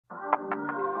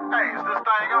Hey, is this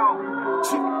thing on?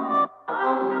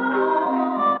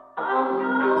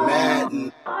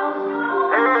 Madden.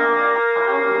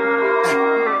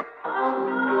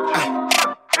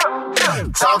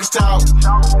 Talk is talk.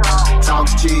 Talk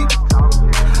is cheap.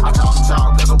 I talk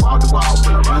cause I walk the walk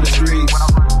when I run the streets.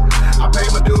 I pay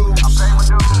my dues.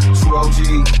 True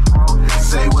OG.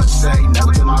 Say what you say,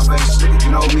 never to my face. Nigga,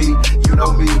 you know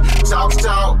me. Talk is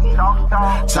talk.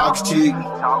 Talk is cheap.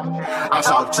 I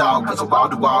talk cause I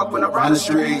walk the walk when I run the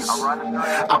streets.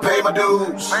 I pay my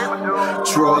dues.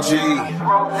 True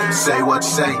OG. Say what you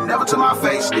say, never to my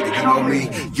face. Nigga,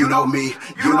 you know me.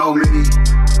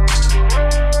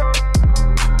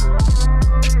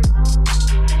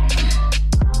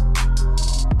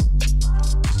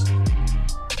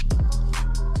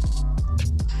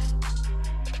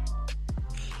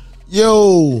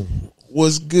 Yo,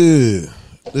 what's good?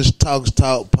 This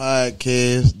TalkIsTalk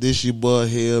Podcast. This your boy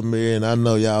Hail Mary, and I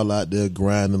know y'all out there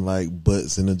grinding like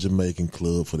butts in a Jamaican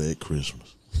club for that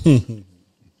Christmas.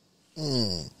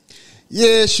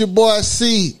 Yeah, it's your boy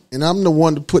C, and I'm the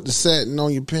one to put the satin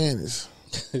on your panties.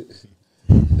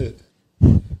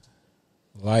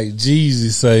 Like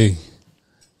Jeezy say,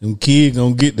 them kids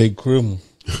gonna get their criminal.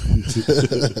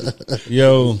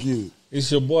 Yo, it's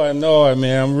your boy Noah,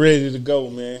 man. I'm ready to go,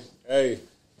 man. Hey,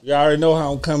 you already know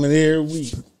how I'm coming every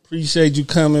week. Appreciate you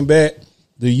coming back.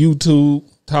 The YouTube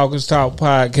TalkIsTalk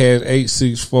Podcast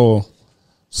 864.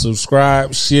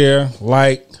 Subscribe, share,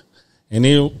 like, and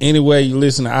any way you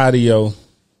listen to audio,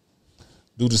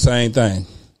 do the same thing.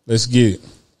 Let's get it.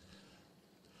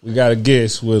 We got a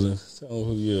guest with us. Tell them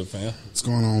who you are, fam. What's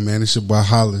going on, man? It's your boy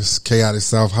Hollis, Chaotic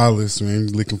South Hollis, man.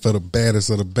 Looking for the baddest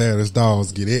of the baddest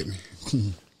dogs. Get at me.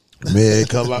 Man,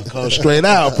 come straight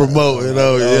out promote, you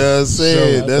know what I'm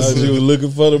saying? That's you were looking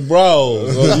for the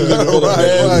bros. Or you looking for the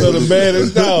baddest of the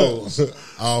baddest dogs.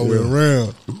 All the way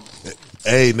around.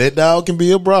 Hey, that dog can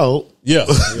be a bro. Yeah.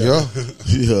 Yeah.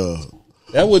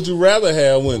 That would you rather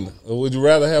have, women? Or would you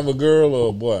rather have a girl or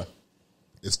a boy?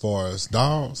 As far as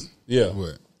dogs? Yeah.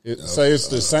 What? Say it's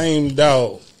the same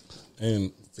dog.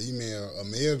 And a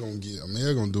male gonna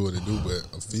do what it do, but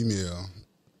a female,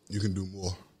 you can do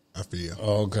more. I feel.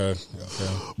 Oh, okay.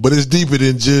 But it's deeper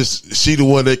than just she the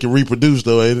one that can reproduce,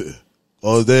 though, ain't it?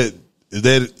 Or is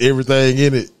that everything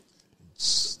in it?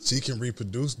 She can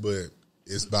reproduce, but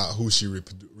it's about who she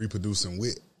reproducing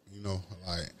with. You know,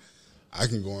 like I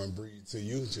can go and breed to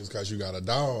you just because you got a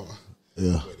dog.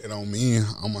 Yeah. But it don't mean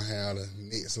I'm gonna have the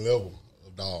next level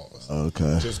of dogs.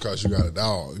 Okay. Just because you got a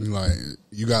dog, you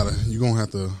gonna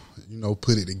have to. You know,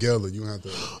 put it together. You have to.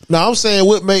 No, I'm saying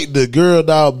what make the girl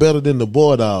dog better than the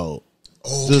boy dog?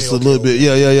 Oh, just a little bit.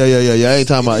 Yeah. I ain't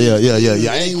talking about. Yeah.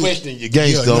 I ain't questioning your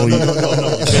gangster on you. No.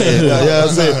 Yeah, I'm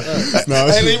saying. No,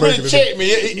 and he really checked me.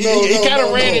 He kind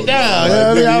of ran it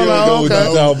down.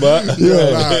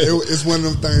 It's one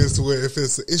of them things to where if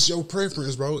it's your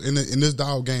preference, bro. In this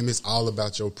dog game, it's all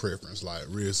about your preference. Like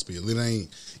real spill. It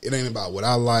ain't about what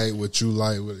I like, what you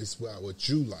like. It's about what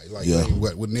you like. Like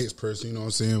what next person, you know what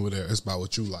I'm saying? It's about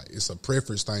what you like. It's a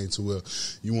preference thing to where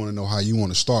you want to know how you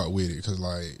want to start with it. Because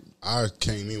like I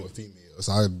came in with females.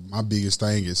 My biggest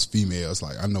thing is females.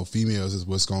 Like I know females is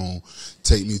what's gonna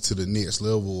take me to the next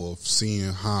level of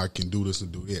seeing how I can do this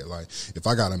and do that. Like if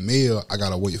I got a male, I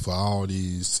gotta wait for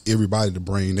everybody to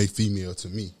bring their female to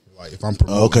me. Like if I'm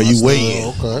promoting you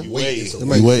waiting. Okay. You waiting.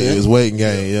 It's waiting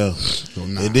game, yeah. So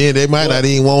and then they might not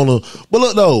even want to. But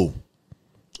look though,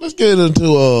 let's get into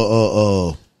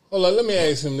Hold on, let me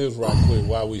ask him this right quick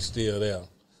while we still there.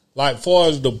 Like far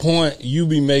as the point you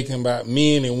be making about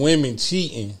men and women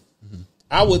cheating,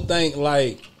 I would think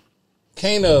like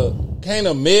can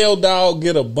a male dog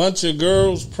get a bunch of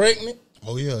girls pregnant?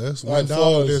 Oh yeah, that's one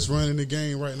dog that's running the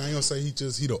game right now. I ain't gonna say he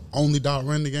the only dog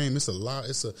running the game. It's a lot.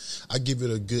 I give it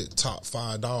a good top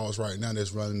 5 dogs right now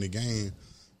that's running the game,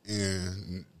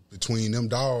 and between them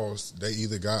dogs, they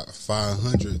either got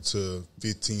 500 to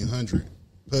 1,500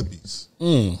 puppies,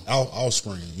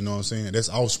 offspring. You know what I'm saying? That's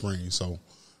offspring. So.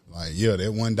 Like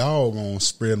that one dog gonna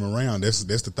spread them around. That's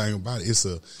the thing about it. It's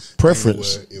a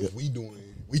preference. If we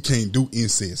can't do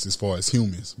incest as far as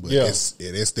humans, but that's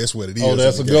what it is. Oh,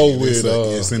 that's a go with.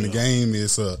 It's in the game.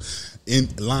 It's in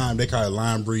line. They call it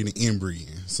line breeding,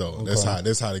 inbreeding. So that's how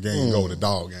the game go. The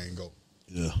dog game go.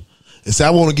 Yeah. And so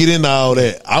I want to get into all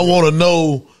that. I want to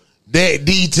know that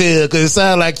detail because it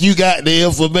sounds like you got the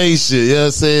information. You know what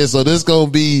I'm saying? So this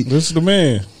gonna be. This is the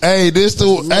man. Hey,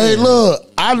 look.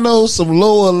 I know some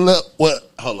lower level.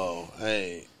 What? Hold on.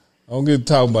 Hey. don't get to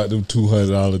talk about them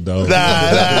 $200 dogs.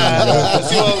 Nah.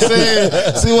 See what I'm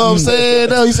saying? See what I'm saying?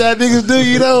 No, you said niggas do,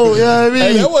 you know what I mean?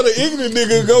 Hey, that's what an ignorant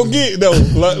nigga go get though.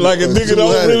 Like a nigga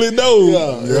don't really know.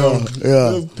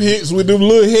 Yeah. Pits with them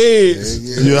little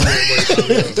heads.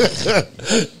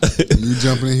 You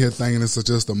jumping in here thinking it's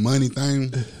just a money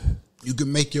thing. You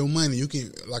can make your money. You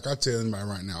can, like I tell anybody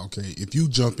right now, okay, if you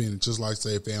jump in, just like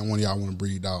say if one of y'all want to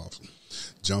breed dogs,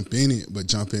 jump in it, but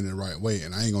jump in it the right way.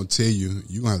 And I ain't gonna tell you,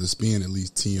 you gonna have to spend at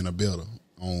least 10 or better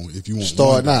on if you want.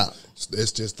 Start out.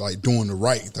 That's just like doing the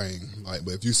right thing. Like,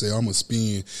 but if you say I'm gonna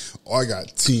spend, I got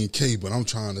 10K, but I'm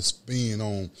trying to spend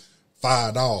on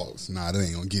 $5, nah, that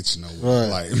ain't gonna get you nowhere.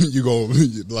 Right. Like you go,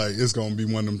 like it's gonna be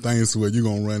one of them things where you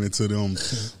gonna run into them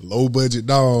low budget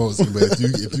dogs. But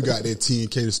if you got that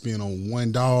 10K to spend on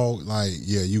one dog, like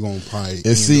yeah, you gonna probably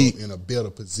end up in a better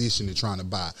position than trying to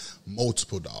buy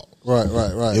multiple dogs. Right.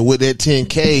 And with that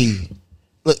 10K,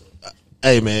 look,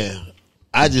 hey man,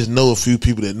 I just know a few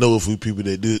people that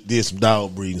did some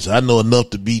dog breeding, so I know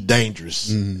enough to be dangerous.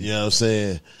 Mm-hmm. You know what I'm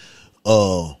saying?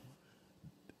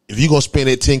 If you gonna spend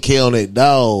that 10K on that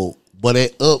dog, but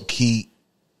that upkeep,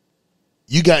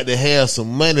 you got to have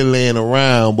some money laying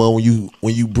around. But when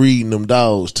you breeding them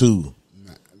dogs too,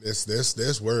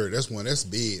 that's word. That's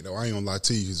big though. I ain't gonna lie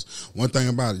to you. 'Cause one thing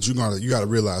about it, you gotta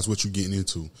realize what you're getting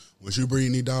into. Once you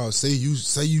breeding these dogs, say you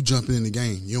jumping in the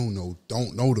game, you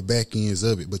don't know the back ends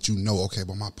of it, but you know, okay,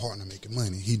 but my partner making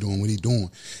money, he doing what he doing,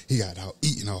 he got out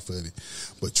eating off of it,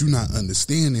 but you're not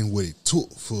understanding what it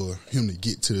took for him to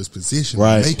get to this position,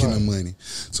 of making the money.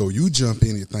 So you jump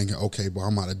in it thinking, okay, but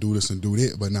I'm about to do this and do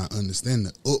that, but not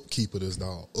understanding the upkeep of this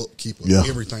dog, upkeep of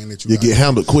everything that you get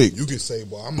handled quick. You can say,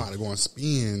 well, I'm about to go and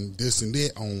spend this and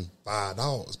that on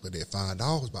 $5, but that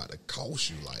 $5 about to cost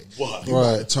you like what? You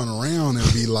about to turn around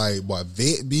and be like, what,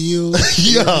 vet bills?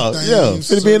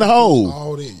 Finna be in the hole.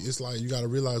 All that. It's like you got to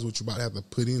realize what you about to have to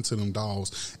put into them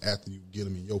dogs after you get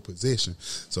them in your possession.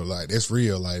 So like that's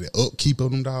real. Like the upkeep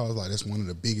of them dogs, like that's one of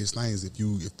the biggest things. If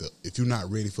you're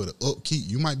not ready for the upkeep,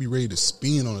 you might be ready to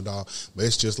spend on a dog, but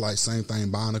it's just like same thing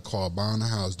buying a car, buying a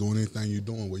house, doing anything you're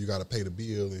doing where you got to pay the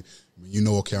bill and. You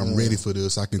know, okay, I'm ready for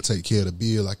this. I can take care of the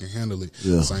bill. I can handle it.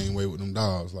 Yeah. Same way with them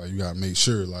dogs. Like, you got to make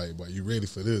sure, like, boy, you ready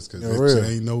for this. Because it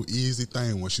ain't no easy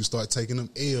thing. Once you start taking them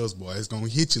L's, boy, it's going to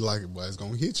hit you like it, boy. It's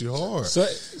going to hit you hard.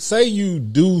 Say you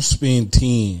do spend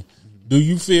 10. Do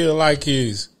you feel like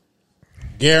it's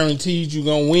guaranteed you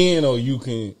going to win or you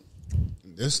can...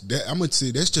 I'm gonna say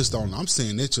that's just on. I'm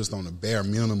saying that's just on the bare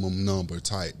minimum number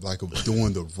type, like of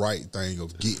doing the right thing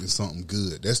of getting something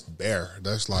good. That's bare.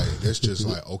 That's just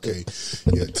like okay,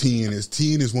 yeah. 10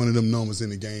 is one of them numbers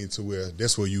in the game to where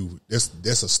that's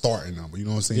a starting number. You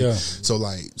know what I'm saying? Yeah. So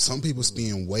like some people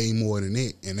spend way more than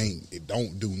it and it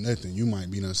don't do nothing. You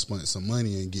might be done spent some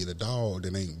money and get a dog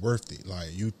that ain't worth it. Like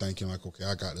you thinking like okay,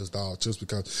 I got this dog just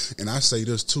because. And I say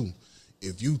this too.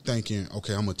 If you thinking,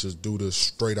 okay, I'm going to just do this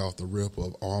straight off the rip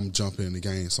of, oh, I'm jumping in the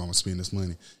game, so I'm going to spend this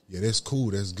money. Yeah, that's cool.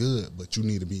 That's good. But you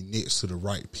need to be next to the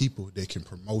right people that can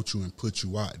promote you and put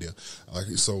you out there. Like,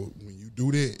 so when you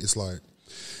do that, it's like,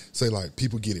 say like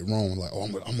people get it wrong. Like, oh,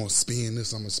 I'm going to spend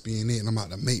this, I'm going to spend that, and I'm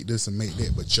about to make this and make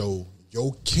that. But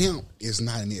your camp is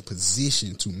not in that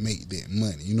position to make that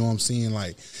money. You know what I'm saying?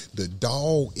 Like, the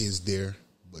dog is there,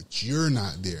 but you're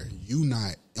not there. You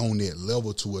not on that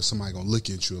level to where somebody gonna look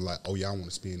at you like, oh yeah, I want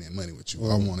to spend that money with you.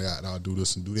 I want to I'll do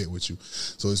this and do that with you.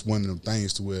 So it's one of them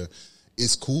things to where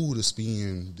it's cool to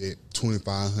spend that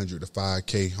 $2,500 to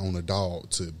 $5K on a dog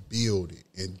to build it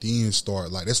and then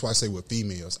start like that's why I say with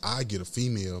females, I get a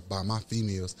female, buy my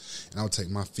females, and I'll take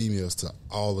my females to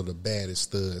all of the baddest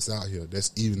studs out here.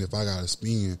 That's even if I gotta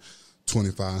spend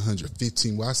 $2,500,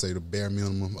 $15,000. Well, I say the bare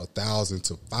minimum $1,000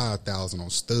 to $5,000 on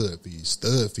stud fees.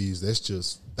 Stud fees, that's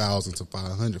just $1,000 to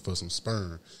 $500 for some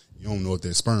sperm. You don't know if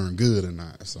that sperm good or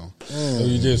not. So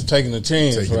you're just taking a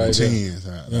chance, Well,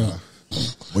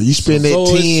 you spend that 10.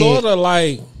 So it's sort of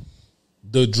like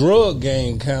the drug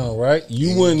game kind of, right?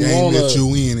 You wouldn't want to. That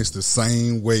you in, it's the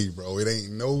same way, bro. It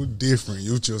ain't no different.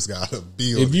 You just got to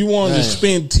build. If you wanted to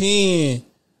spend 10.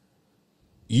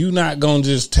 You not gonna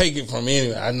just take it from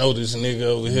anyone. I know this nigga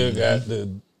over here got the.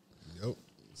 Yep,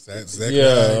 that's exactly how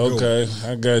it okay,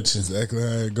 go. I got you. Exactly how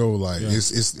it go. Like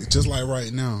it's just like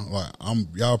right now. Like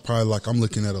y'all probably like I'm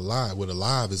looking at a live. Where the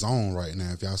live is on right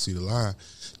now. If y'all see the live,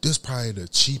 this probably the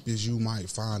cheapest you might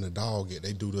find a dog at.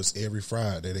 They do this every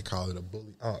Friday. They call it a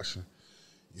bully auction.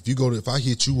 If I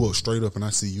hit you up straight up and I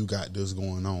see you got this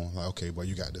going on, like, okay, well,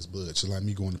 you got this bud. Just like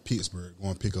me going to Pittsburgh,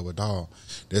 going to pick up a dog.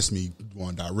 That's me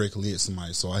going directly at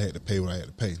somebody, so I had to pay what I had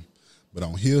to pay. But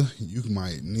on here, you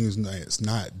might, it's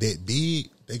not that big.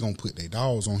 they gonna put their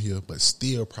dogs on here, but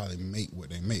still probably make what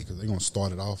they make because they gonna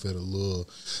start it off at a little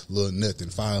nothing,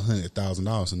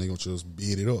 $500,000, and they gonna just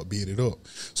bid it up.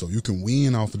 So you can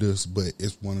win off of this, but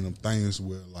it's one of them things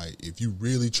where like if you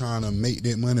really trying to make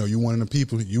that money, or you one of the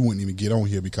people, you wouldn't even get on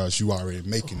here because you already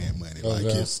making that money. Like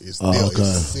it's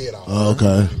set out.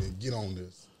 Okay. Get on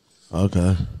this.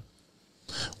 Okay.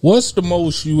 What's the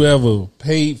most you ever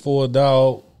paid for a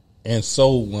dog and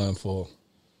sold one for?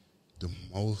 The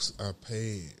most I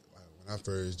paid, like when I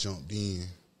first jumped in,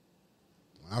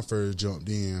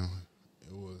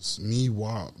 it was me,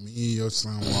 your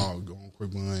son Walk, going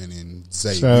quick run, and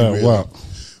Zay.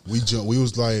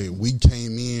 We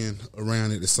came in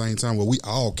around at the same time. Well, we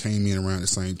all came in around the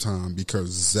same time because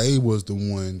Zay was the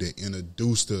one that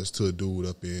introduced us to a dude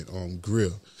up in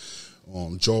Grill.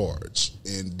 George,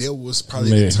 and there was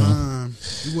probably the time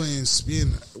we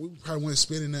probably wasn't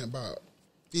spending that about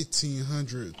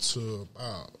 $1,500 to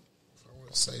about, I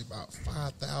want to say about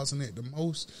 $5,000 at the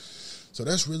most. So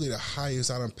that's really the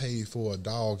highest I done paid for a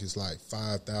dog is like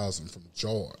 $5,000 from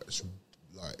George.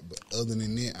 Like, but other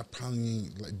than that, I probably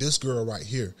ain't, like this girl right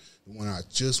here, the one I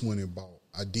just went and bought,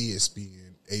 I did spend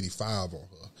 $85 on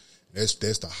her. That's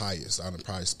the highest I done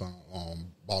probably spent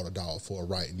bought a dog for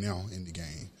right now in the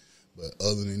game. But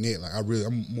other than that, like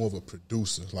I'm more of a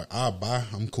producer. Like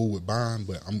I'm cool with buying,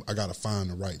 but I gotta find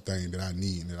the right thing that I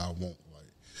need and that I want. Like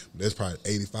that's probably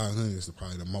 $8,500 is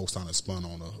probably the most I done spent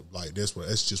on a like that's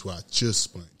just what I just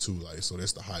spent too. Like so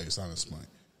that's the highest I done spent.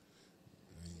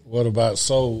 What about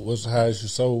sold? What's the highest you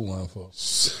sold one for?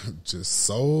 Just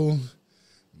sold.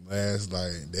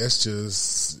 That's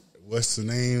just what's the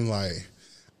name like.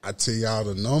 I tell y'all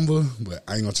the number, but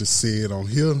I ain't gonna just say it on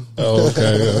here. Oh,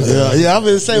 okay. Yeah, I've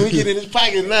been saying we get in his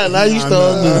pocket now. Now you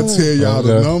start. I tell y'all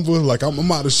the number. Like I'm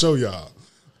about to show y'all.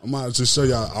 I'm about to just show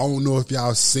y'all. I don't know if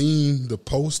y'all seen the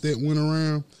post that went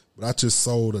around, but I just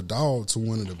sold a dog to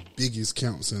one of the biggest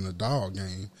counts in the dog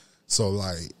game. So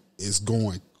like it's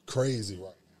going crazy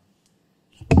right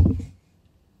now.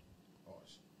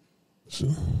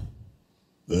 Sure.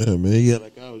 Yeah, man, yeah,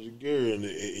 like I was your girl and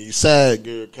your side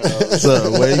girl called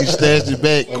something where you stashed it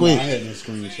back quick. I had no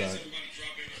screenshot.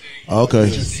 Okay.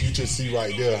 You just see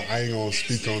right there. I ain't gonna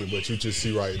speak on it, but you just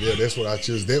see right there. That's what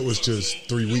that was just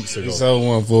 3 weeks ago. You sold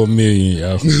one for $1 million,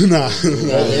 y'all. Nah.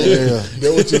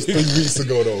 That was just 3 weeks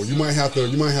ago though. You might have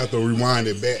to rewind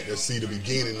it back to see the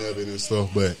beginning of it and stuff,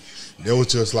 but that was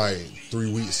just like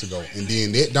 3 weeks ago. And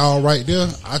then that dog right there,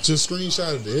 I just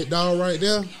screenshotted that dog right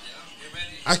there.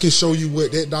 I can show you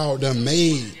what that dog done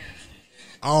made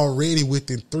already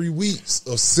within 3 weeks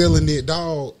of selling that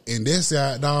dog, and that's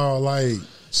that dog like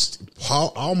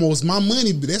almost my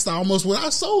money, but that's almost what I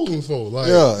sold him for. Like,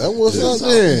 yeah, that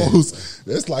was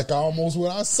that's like almost what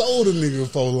I sold a nigga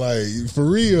for. Like for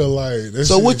real, like.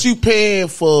 So what you paying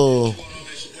for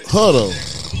her though?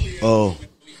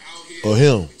 Or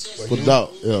him? For the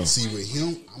dog? Yeah. See, with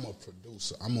him, I'm a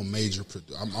producer. I'm a major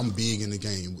producer. I'm big in the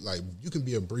game. Like, you can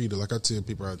be a breeder. Like I tell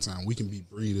people all the time, we can be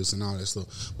breeders and all that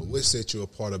stuff. But what sets you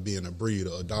apart of being a breeder,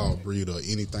 a dog breeder,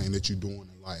 anything that you're doing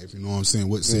in life? You know what I'm saying?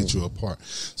 What sets you apart?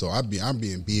 So I'm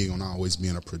being big on always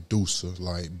being a producer,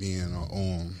 like being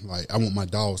like I want my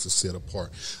dogs to set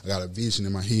apart. I got a vision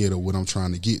in my head of what I'm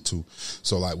trying to get to.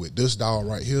 So like with this dog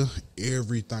right here,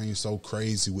 everything's so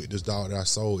crazy with this dog that I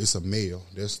sold. It's a male.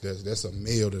 That's a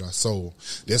male that I sold.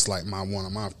 That's like one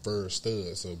of my first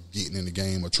studs of getting in the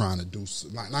game or trying to do.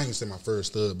 Not even say my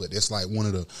first stud, but that's like one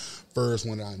of the first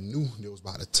one that I knew that was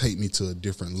about to take me to a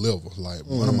different level. Like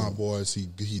one of my boys, he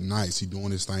nice, he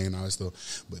doing his thing and all that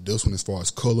stuff. But this one, as far as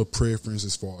color preference,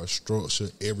 as far as structure,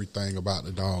 everything about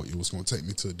the dog, it was going to take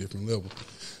me to a different level.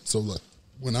 So look,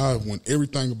 when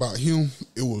everything about him,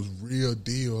 it was real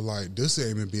deal. Like this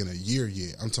ain't even been a year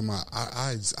yet. I'm talking about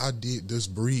I did this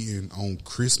breeding on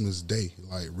Christmas Day,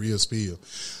 like real spill.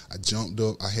 I jumped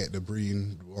up. I had the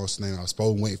breeding. What's the name? I was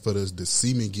supposed to wait for the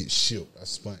semen get shipped. I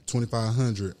spent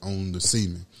 $2,500 on the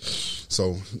semen.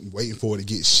 So waiting for it to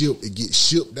get shipped. It gets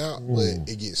shipped out, but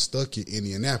it gets stuck in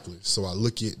Indianapolis. So I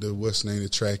look at the what's the name, the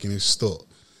track, and it's stuck.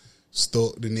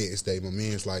 Stuck the next day. My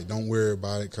man's like, don't worry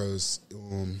about it because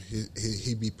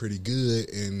he be pretty good,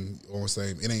 and I'm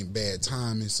saying it ain't bad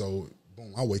timing. So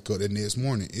boom, I wake up the next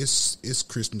morning. It's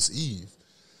Christmas Eve.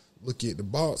 Look at the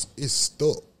box. It's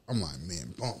stuck. I'm like,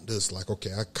 man, bump this. Like,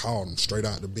 okay, I called him straight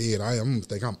out the bed. I'm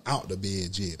think I'm out the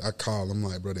bed yet. I called him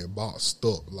like, bro, that box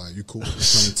stuck. Like, you cool with me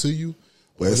coming to you?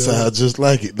 Well, it sounds just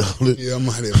like it, don't it? Yeah, I'm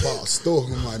like, that box stuck.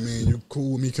 I'm like, man, you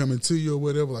cool with me coming to you or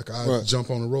whatever? Like, I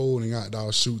jump on the road and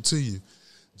I'll shoot to you.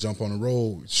 Jump on the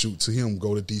road, shoot to him,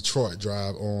 go to Detroit,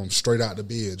 drive straight out the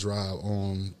bed, drive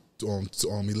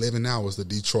 11 hours to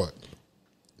Detroit.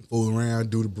 fool around,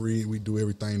 do the breed. We do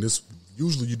everything. This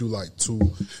usually you do like 2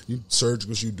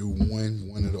 surgicals. You do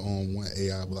one of the one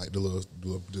AI with like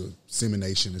the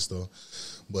semination and stuff.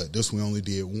 But this we only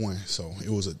did 1, so it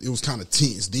was kind of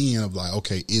tense then of like,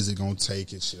 okay, is it gonna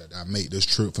take it? Should I make this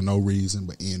trip for no reason?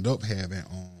 But end up having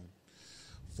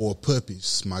 4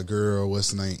 puppies. My girl,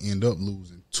 what's her name, end up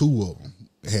losing 2 of them.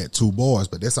 Had 2 boys,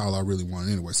 but that's all I really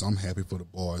wanted anyway. So I'm happy for the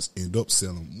boys. End up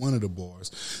selling one of the boys.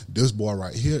 This boy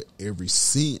right here, ever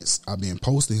since I've been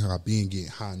posting her, I've been getting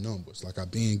high numbers. Like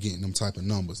I've been getting them type of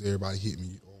numbers. Everybody hit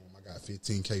me. I got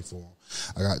 15K for him.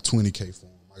 I got 20K for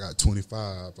him. I got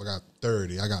 25. I got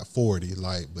 30. I got 40.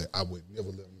 Like, but I would never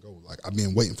let them go. Like I've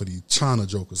been waiting for these China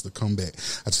jokers to come back.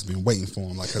 I just been waiting for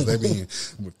them. Like, cause they been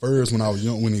first when I was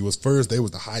young. When he was first, they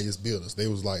was the highest builders. They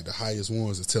was like the highest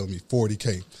ones that tell me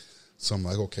 40K. So I'm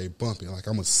like, okay, bumping. Like,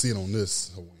 I'm going to sit on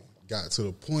this. So got to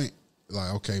the point,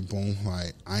 like, okay, boom.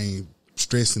 Like, I ain't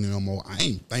stressing no more. I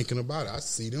ain't thinking about it. I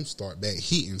see them start back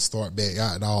hitting, start back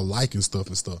out, all liking stuff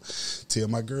and stuff. Tell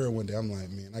my girl one day, I'm like,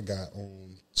 man, I got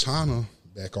China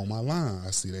back on my line.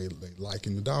 I see they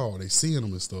liking the dog. They seeing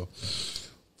them and stuff.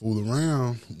 Fool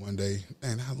around one day.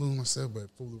 Man, I lose myself, but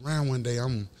fool around one day,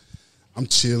 I'm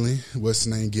chilling. What's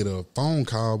the name? Get a phone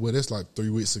call. Well, that's like 3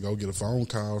 weeks ago. Get a phone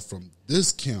call from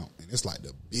this camp. And it's like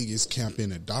the biggest camp in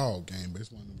the dog game. But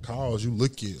it's one of them calls you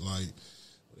look at like,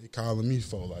 what they calling me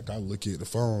for? Like, I look at the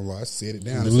phone, like, I set it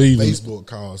down. It's Facebook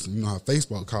calls. You know how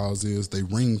Facebook calls is. They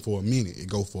ring for a minute. It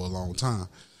go for a long time.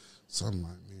 So I'm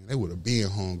like, man, they would have been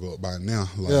hung up by now.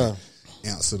 Like,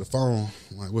 answer the phone.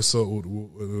 I'm like, what's up? What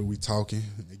are we talking?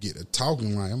 And they get to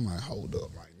talking. Like, I'm like, hold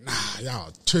up. Like, nah,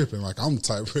 y'all tripping. Like, I'm the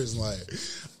type of person, like,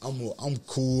 I'm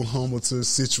cool, humble to the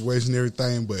situation,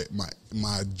 everything, but my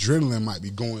adrenaline might be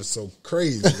going so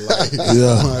crazy. Like,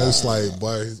 it's like,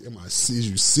 boy, is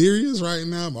you serious right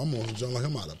now? I'm on the joint, like,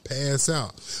 I'm about to pass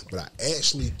out. But I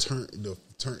actually turned the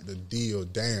deal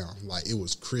down. Like, it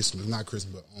was Christmas, not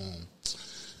Christmas, but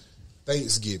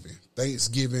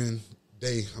Thanksgiving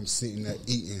Day. I'm sitting there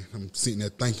eating. I'm sitting there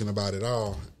thinking about it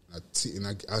all. I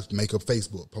make a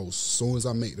Facebook post. As soon as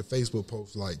I make the Facebook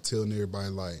post, like telling everybody,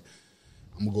 like,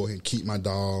 I'm gonna go ahead and keep my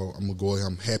dog. I'm gonna go ahead.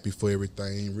 I'm happy for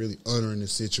everything. Really honoring the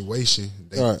situation.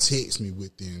 They text me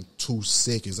within 2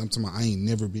 seconds. I'm talking about, I ain't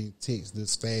never been text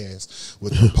this fast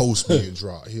with the post being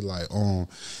dropped. He like,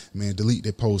 man, delete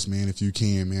that post, man, if you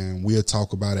can, man. We'll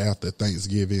talk about it after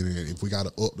Thanksgiving, and if we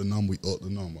gotta up the number, we up the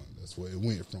number. That's where it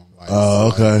went from. Like,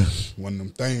 okay. Like one of them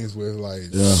things where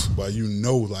like, but you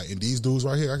know, like, and these dudes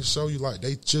right here, I can show you, like,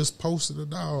 they just posted a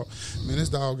dog. Man, this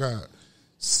dog got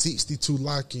 62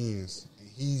 lock-ins.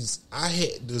 I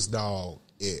had this dog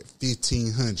at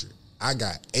 1,500. I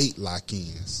got 8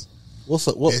 lock-ins. What's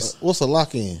a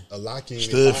lock-in? A lock-in,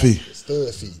 stud fee.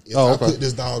 If I put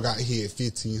this dog out here at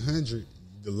 1,500,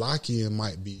 the lock-in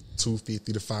might be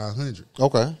 $250 to $500.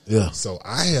 Okay, yeah. So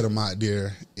I had them out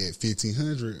there at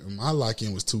 1,500, and my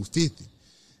lock-in was $250.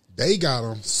 They got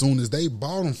them soon as they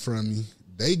bought them from me.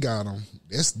 They got them.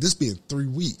 This been 3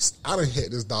 weeks. I done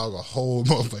had this dog a whole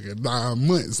motherfucking 9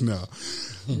 months now.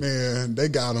 Man, they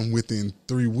got him within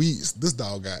 3 weeks. This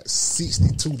dog got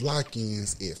 62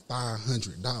 lock-ins at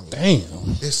 $500. Damn,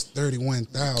 it's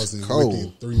 $31,000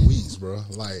 within 3 weeks, bro.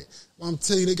 Like, I'm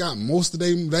telling you, they got most of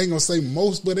them. They ain't gonna say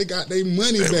most, but they got their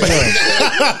money back.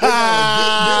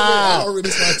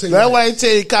 That's why I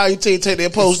tell you, call you, take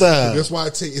that post down. That's why I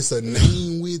tell you, it's a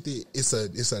name with it.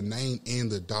 It's a name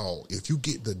and the dog. If you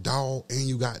get the dog and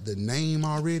you got the name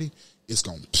already, it's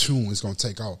gonna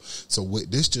take off. So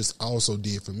what this just also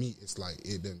did for me, it's like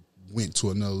it then went to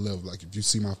another level. Like, if you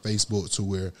see my Facebook, to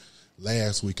where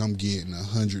last week I'm getting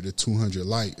 100 to 200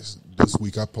 likes. This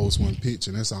week I post one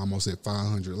picture and that's almost at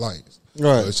 500 likes.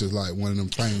 Right. So it's just like one of them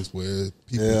things where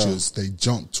people they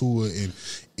jump to it. And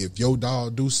if your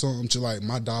dog do something, just like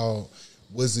my dog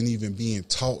wasn't even being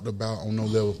talked about on no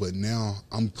level, but now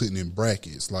I'm putting in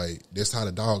brackets. Like, that's how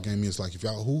the dog game is. Like, if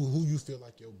y'all who you feel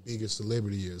like your biggest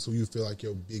celebrity is, who you feel like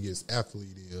your biggest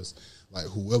athlete is, like,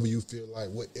 whoever you feel like,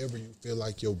 whatever you feel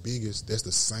like your biggest, that's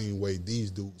the same way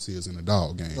these dudes is in the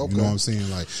dog game. Okay. You know what I'm saying?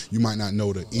 Like, you might not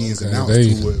know the ins and outs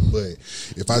to it, but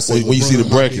if I say when you see the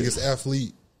bracket, my biggest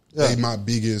athlete, they my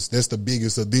biggest. That's the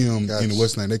biggest of them in the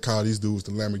West End. They call these dudes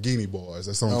the Lamborghini boys.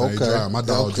 That's something they drive. My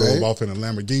dog drove off in a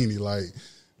Lamborghini. Like,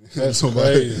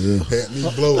 somebody had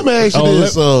me blow. Let me ask you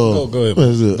this. Go ahead.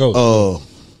 Go.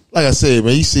 Like I said,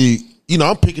 man, you see,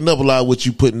 I'm picking up a lot of what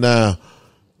you putting down.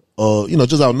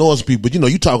 Just out noise people, but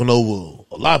you talking over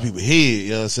a lot of people's head.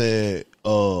 You know what I'm saying?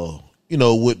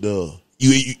 With the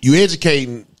you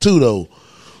educating too though.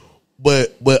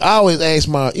 But I always ask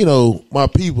my my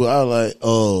people, I like,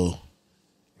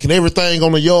 can everything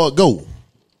on the yard go?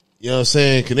 You know what I'm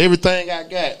saying? Can everything I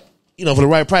got, for the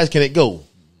right price, can it go?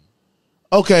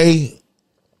 Okay.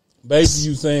 Basically,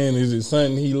 you saying is it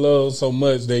something he loves so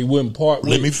much they wouldn't part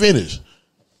with? Let me finish.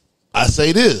 I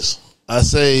say this. I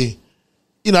say,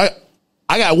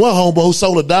 I got one homeboy who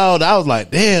sold a dog. I was like,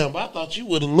 damn, I thought you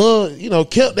would have loved,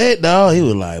 kept that dog. He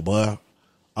was like, boy,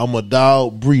 I'm a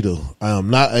dog breeder. I am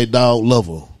not a dog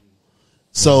lover.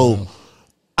 So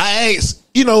I asked,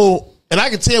 and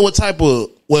I can tell what type of,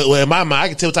 well, in my mind, I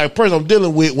can tell what type of person I'm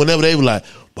dealing with whenever they were like,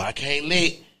 but I can't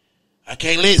let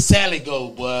Sally go,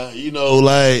 boy.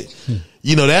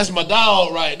 That's my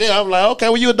dog right there. I'm like, okay,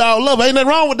 well, you a dog lover. Ain't nothing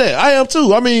wrong with that. I am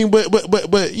too. I mean,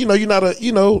 but you're not a,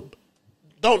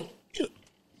 don't.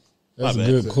 That's a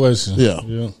good question.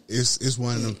 Yeah. It's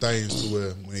one of them things to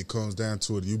where when it comes down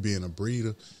to it, you being a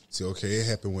breeder, say, okay, it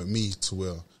happened with me to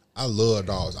where I love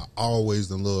dogs. I always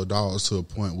done love dogs to a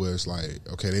point where it's like,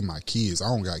 okay, they my kids. I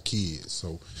don't got kids.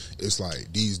 So it's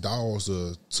like these dogs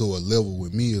are to a level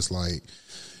with me. It's like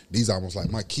these almost like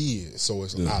my kids. So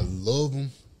it's I love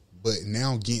them, but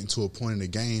now getting to a point in the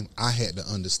game, I had to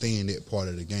understand that part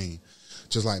of the game.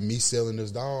 Just like me selling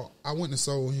this dog, I went and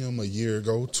sold him a year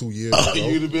ago, 2 years ago.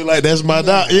 You'd have been like, that's my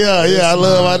dog. Yeah, I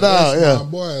love my dog. That's yeah, my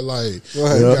boy. Like,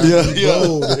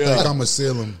 yeah. think I'm gonna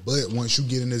sell him. But once you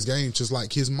get in this game, just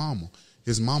like his mama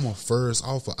first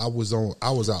offer, I was out.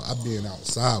 I've been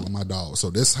outside with my dog, so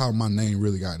that's how my name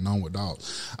really got known with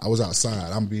dogs. I was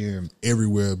outside. I'm being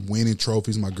everywhere, winning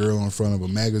trophies. My girl in front of a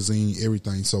magazine,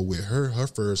 everything. So with her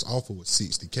first offer was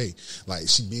 $60K. Like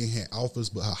she had offers,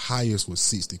 but her highest was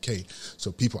 $60K.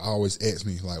 So people always ask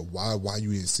me like, why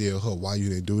you didn't sell her? Why you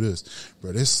didn't do this,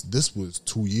 bro? This was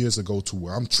 2 years ago to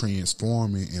where I'm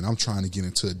transforming and I'm trying to get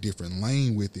into a different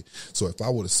lane with it. So if I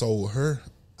would have sold her,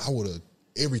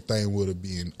 everything would have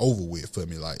been over with for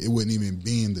me. Like it wouldn't even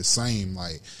been the same.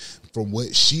 Like from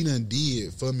what she done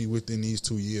did for me within these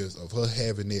 2 years of her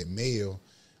having that male,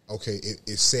 okay,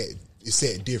 it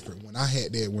sat different. When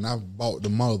I bought the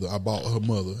mother, I bought her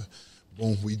mother.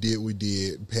 Boom, we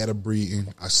did, had a breeding.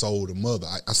 I sold the mother.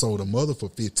 I sold the mother for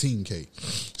 $15K.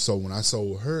 So when I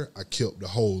sold her, I kept the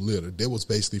whole litter. That was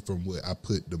basically from what I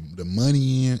put the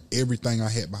money in, everything I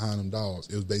had behind them dogs.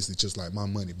 It was basically just like my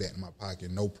money back in my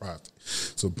pocket, no profit.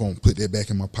 So boom, put that back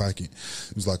in my pocket.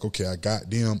 It was like, okay, I got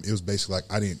them. It was basically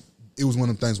like it was one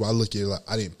of them things where I look at it like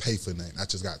I didn't pay for nothing. I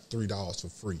just got $3 for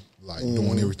free, like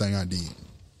doing everything I did.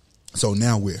 So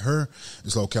now with her,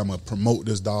 it's okay, I'm going to promote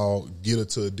this dog, get her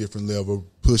to a different level,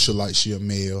 push her like she a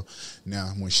male. Now,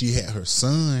 when she had her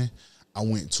son, I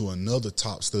went to another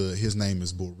top stud. His name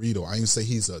is Burrito. I didn't say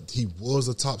he was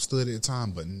a top stud at the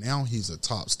time, but now he's a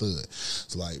top stud.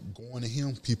 So, like, going to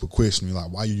him, people question me, like,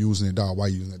 why you using that dog? Why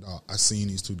you using that dog? I seen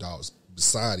these two dogs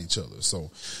beside each other.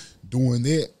 So, doing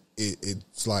that,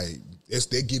 it's like,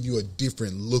 they give you a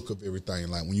different look of everything.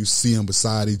 Like when you see them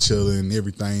beside each other and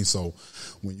everything. So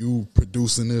when you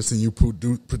producing this and you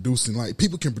producing, like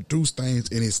people can produce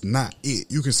things and it's not it.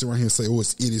 You can sit around here and say, oh,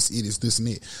 it's this and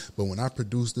it. But when I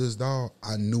produced this dog,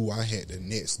 I knew I had the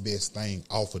next best thing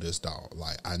off of this dog.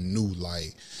 Like I knew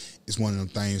like it's one of them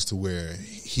things to where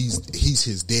he's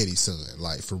his daddy's son,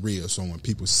 like for real. So when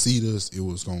people see this, it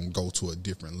was gonna go to a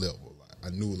different level. I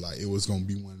knew like it was gonna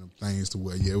be one of them things to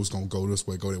where it was gonna go this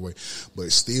way, go that way,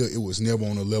 but still it was never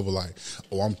on a level like,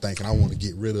 oh, I'm thinking I want to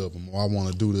get rid of him or I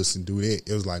want to do this and do that.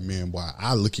 It was like, man, boy,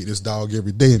 I look at this dog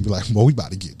every day and be like, boy, we about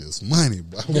to get this money,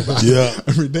 boy. Yeah,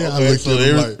 every day I look at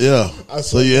him like, yeah.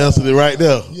 So you answered it right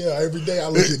there. Yeah, every day I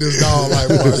look at this dog like,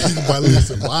 boy,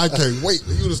 listen, boy, I can't wait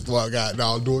for you to start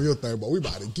dog doing your thing, but we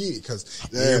about to get it because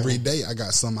every day I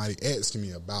got somebody asking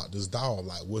me about this dog,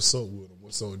 like, what's up with him?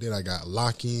 So then I got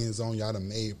lock-ins on y'all. Done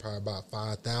made probably about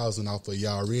 5,000 off of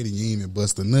y'all already. You ain't even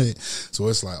bust a nut. So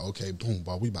it's like, okay, boom,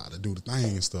 boy, we about to do the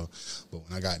thing and stuff. But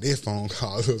when I got that phone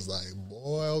call, it was like,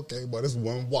 boy, okay, boy, this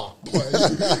one walk. Boy.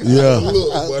 Yeah.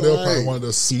 Look, boy, that was probably one of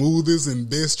the smoothest and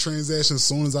best transactions. As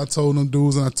soon as I told them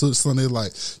dudes and I took something, they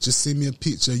like, just send me a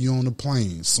picture of you on the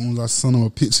plane. As soon as I sent them a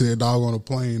picture of that dog on the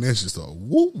plane, that's just a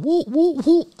whoop, whoop, whoop,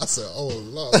 whoop. I said, oh,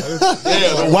 Lord.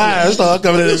 Yeah, the wires start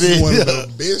coming in the video. This is one video.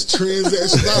 of the best transactions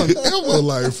I've ever,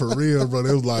 like, for real, bro.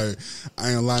 It was like,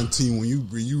 I ain't lying to you,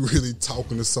 when you really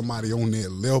talking to somebody on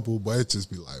that level, but it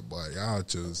just be like, boy, y'all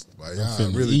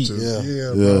really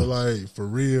bro, like, for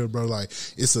real, bro, like,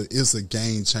 it's a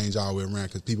game change all the way around,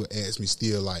 because people ask me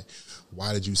still, like,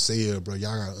 why did you sell, bro?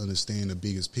 Y'all gotta understand the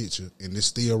biggest picture, and it's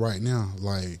still right now,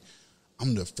 like,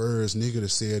 I'm the first nigga to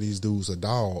sell these dudes a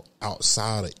dog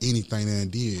outside of anything they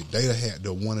did. They had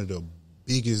one of the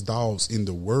biggest dogs in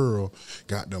the world,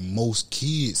 got the most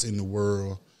kids in the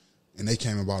world, and they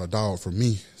came and bought a dog from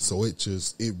me. So it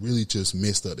really just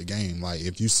messed up the game. Like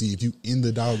if you in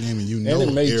the dog game and you know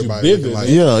it made everybody you bigger, like,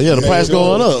 the price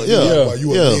going up. Yeah, but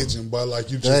you a legend, but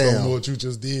like you just don't know what you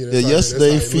just did.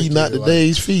 Yesterday's fee, not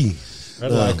today's fee.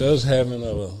 That's like us having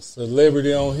a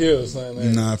celebrity on here or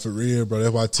something. Nah, for real, bro.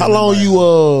 That's why. How long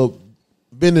you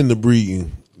been in the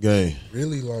breeding game?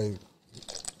 Really, like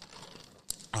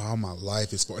all my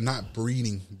life, as far not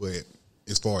breeding, but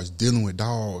as far as dealing with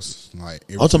dogs, like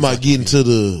I'm talking about getting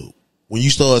to when you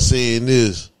start saying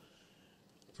this.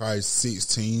 Probably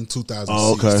 2016.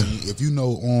 Oh, okay. If you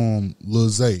know Lil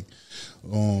Zay,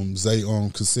 Zay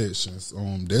Concessions,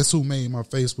 that's who made my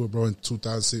Facebook, bro, in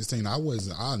 2016. I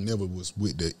never was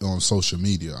with the on social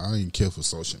media. I didn't care for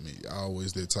social media. I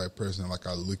always that type of person, like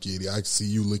I look at it, I see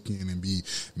you looking and be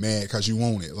mad because you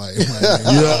want it, like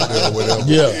yeah, or whatever.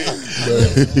 Yeah.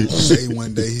 But Zay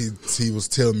one day he was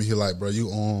telling me, he like, bro,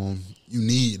 you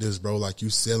need this, bro. Like you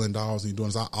selling dogs and you doing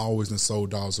this. I always done sold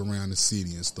dogs around the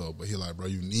city and stuff. But he like, bro,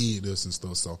 you need this and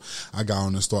stuff. So I got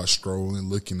on and start scrolling,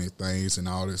 looking at things and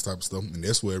all this type of stuff. And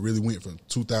that's where it really went from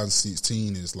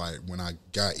 2016 is like when I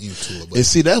got into it. But and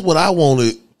see, that's what I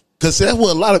wanted. Cause that's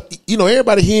what a lot of,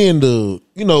 everybody hearing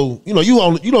you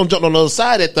don't jump on the other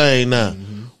side of that thing now.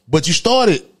 Mm-hmm. But you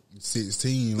started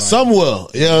 16 like, somewhere.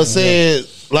 You know what I'm saying?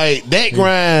 Like that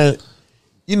grind.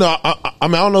 I mean, I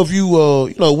don't know if you,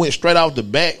 went straight off the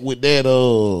back with that,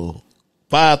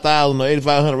 5,000 or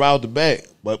 8,500 right off the back,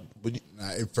 but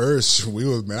at first I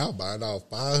was buying off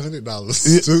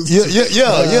 $500.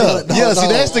 Yeah. See,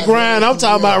 that's the grind I'm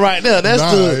talking about right there. That's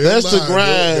the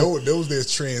grind. There was that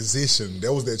transition.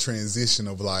 There was that transition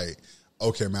of like,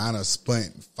 okay, man, I done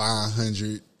spent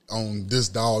 $500 on this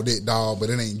dog, that dog, but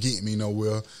it ain't getting me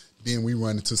nowhere. Then we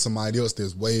run into somebody else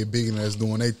that's way bigger than us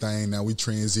doing their thing. Now we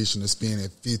transition to spend at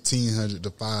 $1,500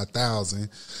 to $5,000.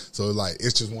 So like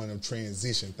it's just one of them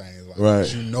transition things. Like right.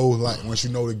 Once you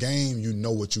know the game, you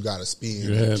know what you got to spend.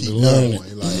 You keep going.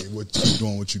 Like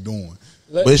what you doing.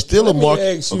 But it's still a market.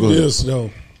 Let me ask you this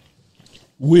though.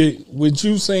 With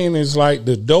you saying it's like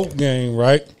the dope game,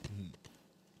 right?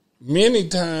 Many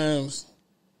times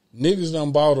niggas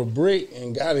done bought a brick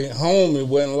and got it home and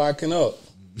wasn't locking up.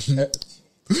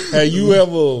 Have you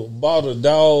ever bought a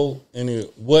dog and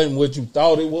it wasn't what you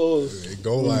thought it was? It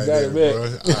go like that,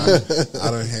 bro.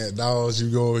 I done had dogs. You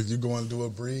go and do a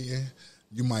breeding.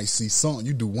 You might see something.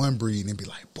 You do one breed and be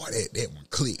like, boy, that one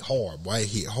click hard. Boy, it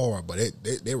hit hard. But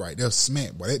that right there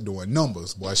smack. Boy, that doing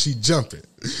numbers. Boy, she jumping.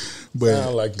 But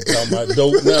sound like you talking about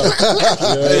dope now.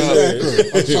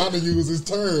 I'm trying to use his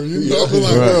term.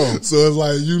 Right. So it's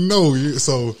like,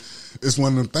 so it's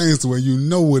one of them things to where you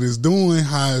know what it's doing,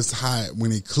 how it's high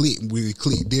when it click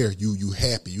there, you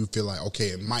happy. You feel like, okay,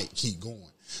 it might keep going.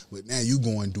 But now you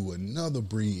go and do another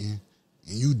breeding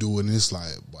and you do it and it's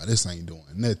like, boy, this ain't doing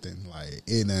nothing. Like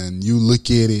and you look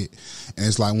at it and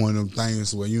it's like one of them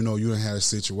things where you done had a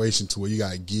situation to where you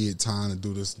gotta give time to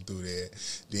do this and do that.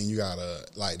 Then you gotta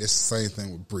that's the same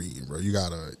thing with breeding, bro. You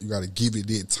gotta give it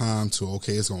that time to,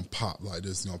 okay, it's gonna pop like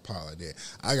this, it's gonna pop like that.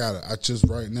 I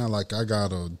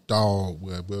got a dog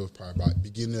where it was probably about the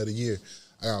beginning of the year.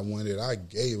 I got one that I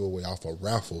gave away off a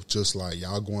raffle, just like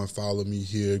y'all go and follow me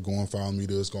here, go and follow me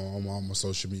this, go on all my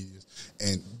social medias.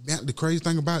 And man, the crazy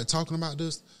thing about it, talking about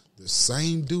this, the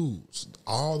same dudes,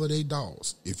 all of their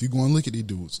dogs, if you go and look at these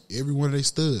dudes, every one of their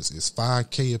studs is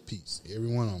 $5K a piece. Every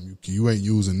one of them. You ain't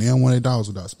using them one of their dogs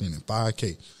without spending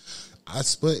 $5K. I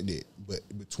split it, but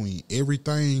between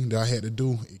everything that I had to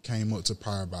do, it came up to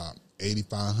probably about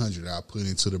 $8,500 I put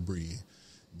into the breed.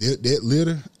 That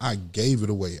litter, I gave it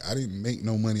away. I didn't make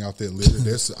no money off that litter.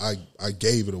 I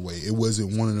gave it away. It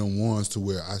wasn't one of them ones to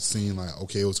where I seen like,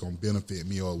 okay, it was gonna benefit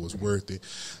me or it was worth it.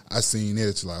 I seen that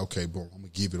it's like, okay, boom, I'm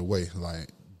gonna give it away. Like,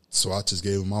 so I just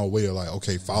gave them all away. Like,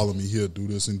 okay, follow me here, do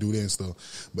this and do that and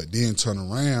stuff. But then turn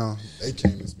around, they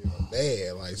came and spent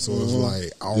bad. Like, so it's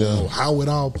like, I don't know how it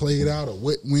all played out or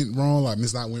what went wrong. Like,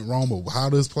 it's not went wrong, but how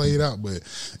this played out. But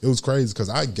it was crazy because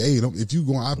I gave them. If you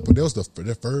go, that was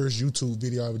the first YouTube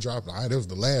video I ever dropped. That was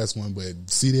the last one, but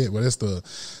see that? But that's the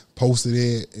posted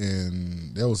it,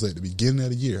 and that was at the beginning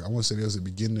of the year. I want to say that was at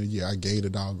the beginning of the year. I gave the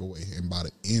dog away, and by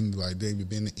the end, like they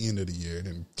been the end of the year, and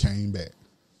then came back.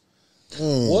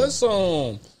 What's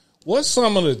some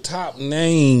of the top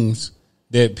names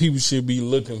that people should be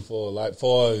looking for, like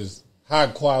far as high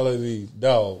quality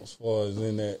dogs, far as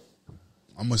in that?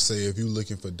 I'm gonna say if you're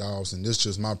looking for dogs, and this is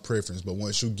just my preference, but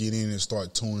once you get in and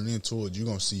start tuning into it, you're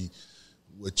gonna see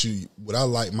what I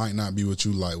like might not be what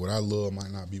you like. What I love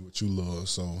might not be what you love.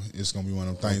 So it's gonna be one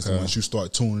of them things. Okay. Once you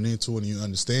start tuning into it and you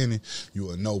understand it, you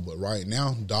will know. But right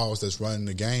now, dogs that's running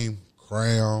the game,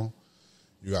 Crown.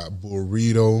 You got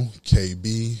Burrito,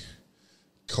 KB,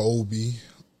 Kobe,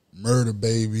 Murder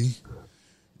Baby.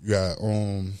 You got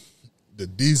the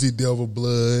Dizzy Devil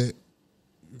Blood.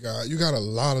 You got a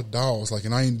lot of dogs. Like,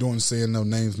 and I ain't doing saying no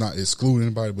names, not excluding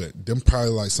anybody, but them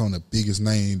probably like some of the biggest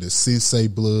names. The Sensei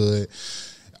Blood,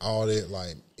 all that,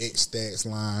 like X-Stats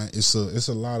line. It's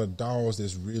a lot of dogs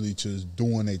that's really just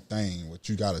doing their thing. But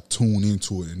you got to tune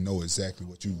into it and know exactly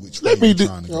which way you're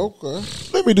trying to go. Okay.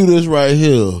 Let me do this right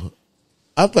here.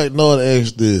 I think Lord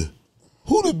asked this.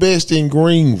 Who the best in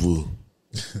Greenville?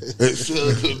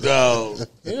 Dog.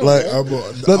 Like,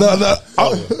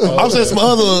 I'm saying some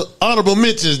other honorable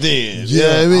mentions then.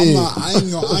 Yeah, I mean, I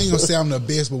ain't gonna say I'm the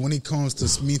best, but when it comes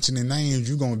to mentioning names,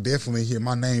 you gonna definitely hear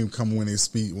my name come when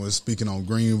speaking on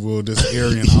Greenville, this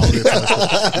area and all that type of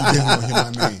stuff. You definitely hear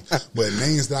my name. But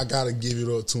names that I gotta give it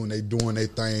up to and they doing their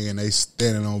thing and they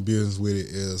standing on business with it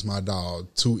is my dog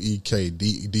 2EK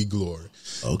D Glory.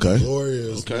 Okay. Glory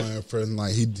is one person,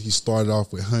 like he started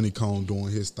off with Honeycomb doing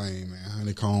his thing, man.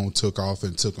 Honeycomb took off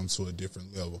and took him to a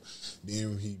different level.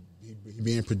 Then he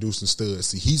being producing studs.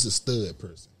 See, he's a stud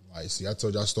person. Like, see, I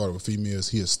told you I started with females.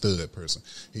 He a stud person.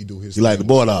 He do his. He like the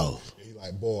boy dog. He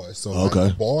like boys. So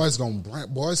like,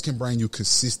 boys can bring you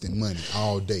consistent money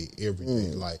all day, every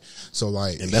day. Like, so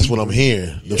like, and that's what I'm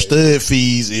hearing. The stud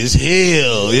fees is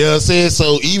hell. You know what I'm saying?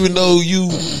 So even though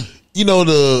you know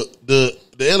the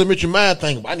elementary mind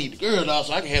think, I need the girl dog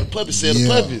so I can have the puppies sell the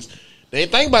puppies. They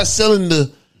ain't think about selling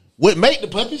what make the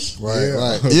puppies. Right. You know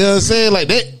what I'm saying? Like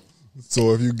that.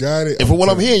 So if you got it, and from what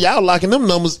I'm hearing, y'all locking them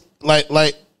numbers like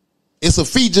it's a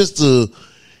fee just to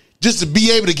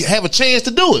be able to have a chance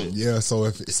to do it. Yeah. So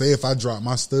if I drop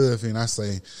my stuff and I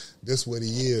say this what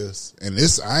he is, and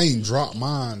I ain't drop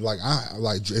mine. Like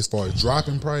as far as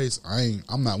dropping price,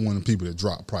 I'm not one of the people that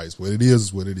drop price. What it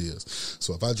is what it is.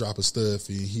 So if I drop a stud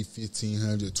fee, he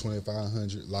 $1,500,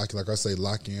 $2,500. Like I say,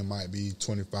 lock in might be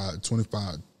 $25,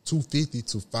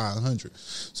 $250 to $500.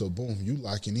 So boom, you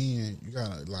locking in. You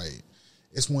gotta like.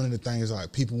 It's one of the things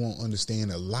like people won't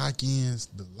understand the lock-ins.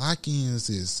 The lock-ins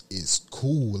is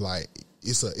cool. Like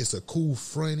it's a cool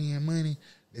front end money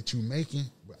that you making.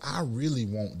 But I really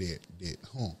want that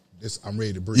I'm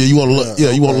ready to bring. Yeah, you want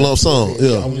a lump sum.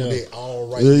 Yeah, I want that all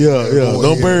right. Yeah.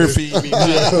 Don't bird feed me.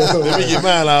 Let me get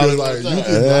mine out. Like you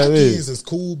can lock-ins is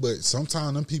cool, but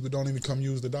sometimes them people don't even come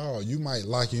use the dog. You might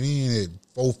lock it in at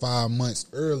 4-5 months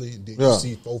early. Then you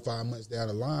see 4-5 months down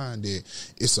the line that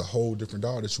it's a whole different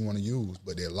dog that you want to use.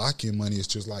 But that lock-in money is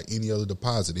just like any other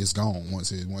deposit. It's gone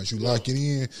once you lock it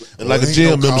in. And like a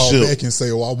gym membership. Call back and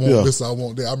say, "Oh, I want this, I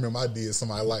want that." I remember I did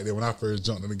somebody like that when I first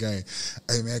jumped in the game.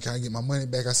 Hey man, can I get my money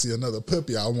back? I see another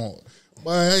puppy I want.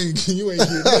 Man, you ain't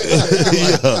getting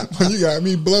that. Like, you got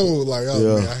me blowed. Like,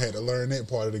 man, I had to learn that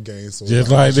part of the game. So just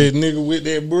like that nigga with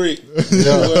that brick.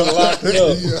 Locked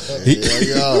up.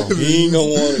 He ain't gonna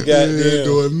want to goddamn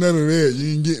doing none of that.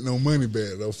 You ain't getting no money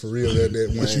back though. For real,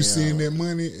 that once you seeing that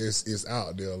money, it's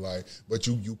out there. Like, but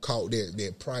you caught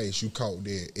that price. You caught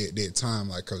that at that time.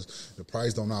 Like, cause the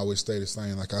price don't always stay the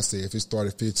same. Like I said, if it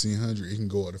started $1,500, it can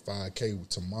go up to $5K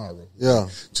tomorrow. Yeah,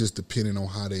 like, just depending on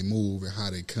how they move and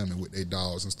how they coming with their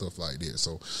dogs and stuff like that.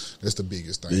 So that's the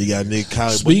biggest thing. You got Nick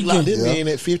Collins. But you locked him in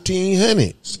at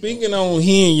 $1,500. Speaking on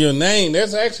hearing your name,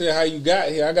 that's actually how you got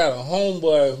here. I got a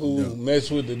homeboy who messed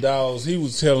with the dogs. He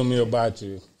was telling me about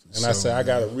you, and I said I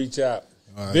got to reach out.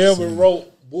 Velvet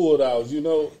Rope Bulldogs.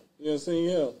 You seen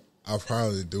him? I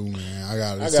probably do, man. I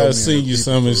gotta send you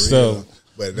some of his stuff.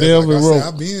 But like I said,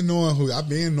 I've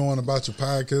been knowing about your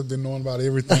podcast, been knowing about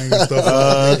everything and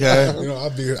stuff.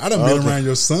 Okay, I done been around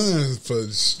your son for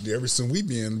ever since we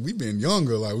been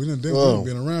younger. Like we done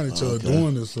been around each other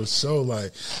doing this for sure.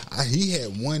 Like he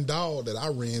had one dog that I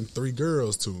ran 3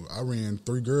 girls to. I ran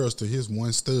 3 girls to his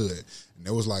one stud. And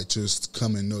it was like just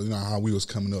coming up, you know how we was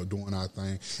coming up doing our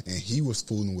thing. And he was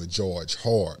fooling with George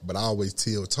hard. But I always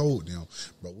told them,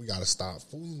 bro, we got to stop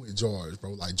fooling with George,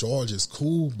 bro. Like, George is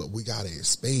cool, but we got to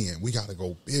expand. We got to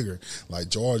go bigger. Like,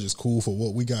 George is cool for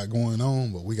what we got going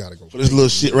on, but we got to go bigger. This little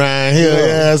shit right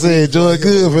here, I said, George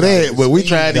good for that. But we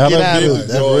tried to get out of it.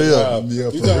 That's real.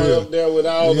 Yeah, you got up there with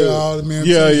all the men.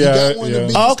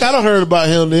 Oh, okay, I done heard about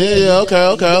him then. Yeah, okay. I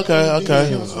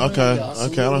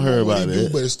done heard about that.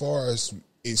 But as far as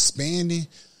expanding,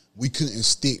 we couldn't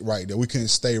stick right there. We couldn't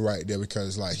stay right there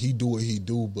because like he do what he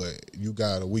do, but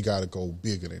we gotta go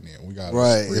bigger than that. We gotta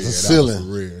it's a ceiling.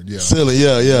 Ceiling,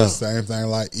 yeah. Same thing.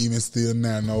 Like even still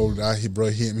now, bro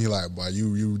hit me like, boy,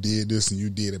 you did this and you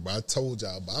did it. But I told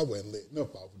y'all, but I wasn't letting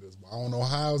up off of this. But I don't know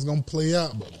how it's gonna play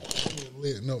out, but I wasn't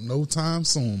letting up no time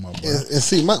soon, my boy. And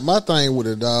see, my thing with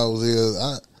the dogs is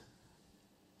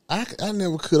I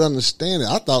never could understand it.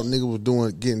 I thought nigga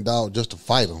was getting dogs just to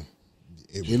fight them.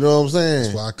 You know what I'm saying?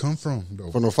 That's where I come from,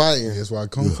 though. From the fighting. That's where I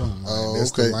come from. Like,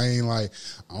 that's okay. the lane. Like,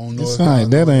 I don't know. It's like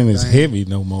that ain't as heavy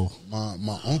no more.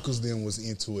 My uncles then was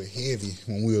into it heavy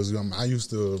when we was young. My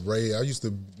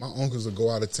uncles would go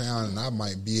out of town and I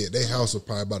might be at their house for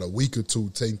probably about a week or two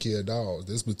taking care of dogs.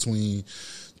 That's between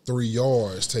 3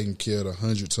 yards, taking care of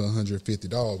 $100 to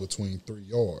 $150 between 3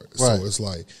 yards. Right. So it's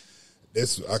like,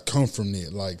 I come from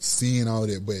it, like seeing all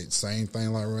that, but same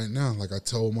thing like right now. Like I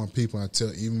told my people, I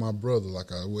tell even my brother,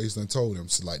 like I always done told them,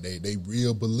 so like they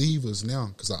real believers now,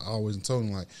 because I always told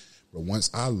them like, but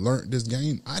once I learned this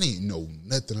game, I didn't know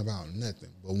nothing about nothing.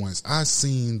 But once I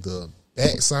seen the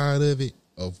backside of it,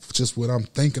 of just what I'm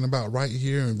thinking about right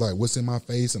here and like what's in my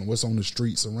face and what's on the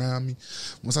streets around me,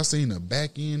 once I seen the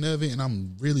back end of it and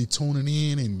I'm really tuning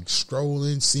in and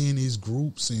scrolling, seeing these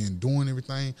groups and doing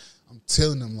everything, I'm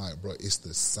telling them like, bro, it's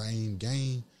the same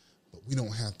game, but we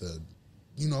don't have to,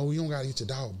 you don't got to get your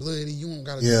dog bloody. You don't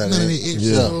got to do none of that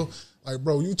extra. Like,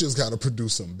 bro, you just got to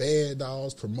produce some bad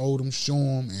dogs, promote them, show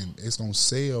them, and it's going to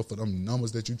sell for them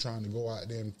numbers that you're trying to go out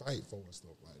there and fight for and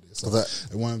stuff like that. So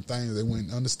one of the things they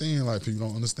wouldn't understand, like people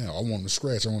don't understand. I want to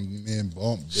scratch. I want to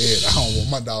bump dead. I don't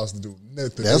want my dogs to do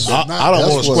nothing. I don't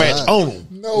want to scratch on them.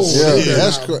 No,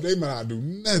 they might not do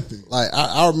nothing. Like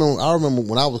I remember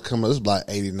when I was coming up, this was like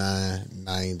 89,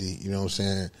 90, you know what I'm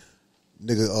saying?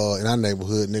 Nigga in our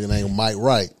neighborhood, nigga named Mike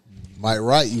Wright. Mike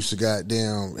Wright used to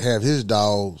goddamn have his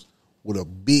dogs with a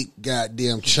big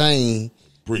goddamn chain.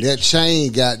 That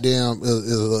chain goddamn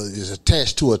is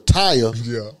attached to a tire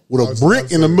with a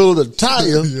brick in the middle of the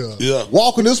tire.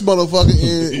 Walking this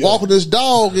motherfucker and walking this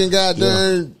dog in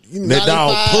goddamn that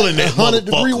dog pulling that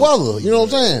 100-degree weather. You know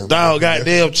what I'm saying? Dog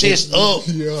goddamn chest up.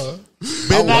 Been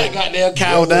that goddamn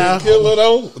cow down. Killer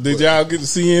though. Did y'all get to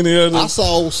see any of them? I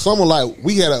saw someone like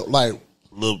we had a little.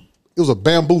 It was a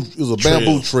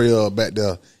bamboo trail back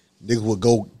there. Niggas would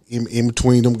go in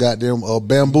between them goddamn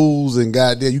bamboos and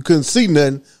goddamn you couldn't see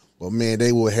nothing, but man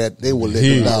they would let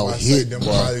them dogs hit. Them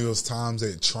probably was times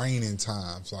at training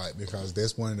times, like because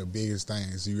that's one of the biggest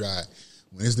things you got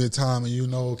when it's the time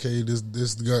and okay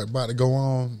this about to go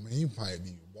on. Man, you might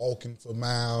be walking for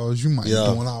miles. You might be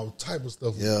doing all type of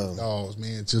stuff with the dogs,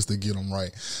 man, just to get them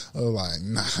right. I was like,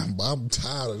 nah, but I'm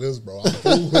tired of this, bro. I'm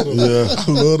cool with them.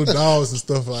 I love the dogs and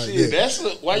stuff like that.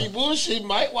 That's why you bullshit.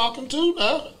 Mike walk him too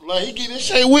now. Like he get in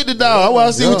shape with the dog. I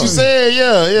want to see what you said.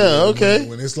 Okay.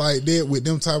 When it's like that with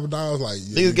them type of dogs, like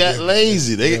niggas got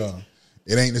lazy.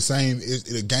 It ain't the same.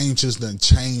 The game just done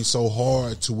changed so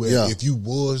hard to where if you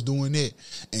was doing it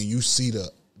and you see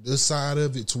this side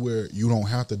of it to where you don't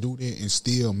have to do that and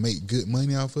still make good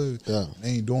money off of it, they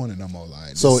ain't doing it no more.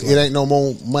 Like so, it ain't no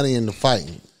more money in the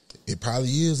fighting. It probably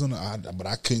is but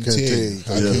I couldn't tell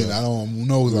you. I don't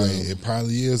know. Like it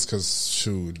probably is because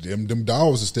shoot, them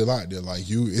dogs are still out there. Like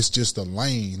it's just a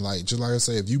lane. Like just like I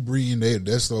say, if you breed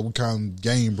that's what we call them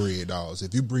game bred dogs.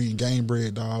 If you breed game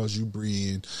bred dogs, you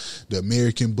breed the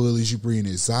American bullies, you breed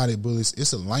exotic bullies.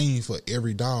 It's a lane for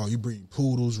every dog. You breed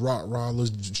poodles,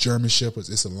 Rottweilers, German shepherds.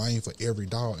 It's a lane for every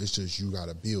dog. It's just you got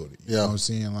to build it. You know what I'm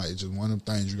saying? Like it's just one of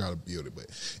them things you got to build it. But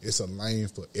it's a lane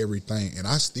for everything. And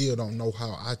I still don't know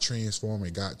how I transform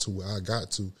and got to where I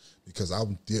got to because I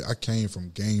came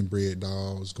from game bred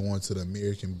dogs going to the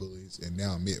American bullies and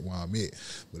now I'm at where I'm at.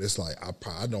 But it's like I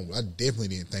definitely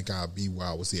didn't think I'd be where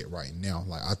I was at right now.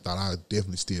 Like I thought I'd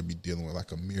definitely still be dealing with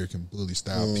like American bully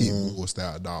style, pit bull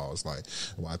style dogs. Like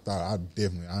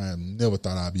I never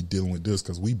thought I'd be dealing with this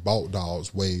because we bought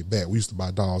dogs way back. We used to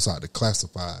buy dogs out the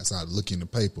classifieds, out to look in the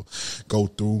paper, go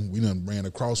through. We done ran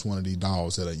across one of these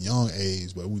dogs at a young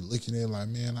age, but we looking at it like,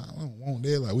 man, I don't want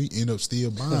that. Like we end up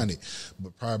still buying it.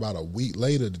 But probably about a week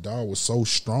later, the dog was so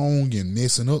strong and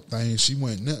messing up things. She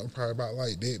went nothing probably about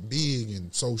like that big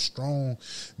and so strong,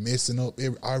 messing up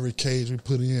every cage we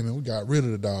put in, and we got rid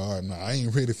of the dog. Nah, I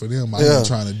ain't ready for them. I ain't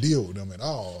trying to deal with them at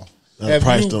all. Have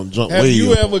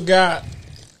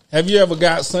you ever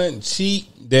got something cheap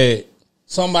that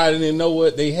somebody didn't know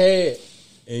what they had,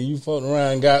 and you fucked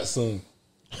around and got some?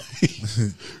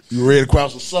 You ready to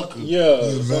cross a sucker? Yeah,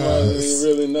 somebody didn't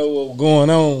really know what was going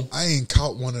on. I ain't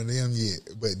caught one of them yet,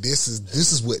 but this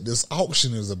is what this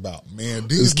auction is about, man.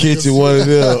 Just catching one of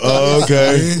them. Oh,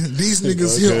 okay. Man, these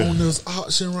niggas here on this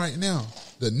auction right now.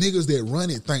 The niggas that run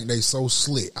it think they so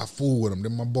slick. I fool with them. They're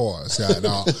my boys,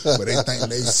 but they think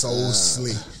they so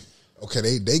slick.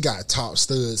 Okay, they got top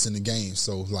studs in the game,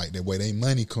 so like the way they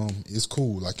money come is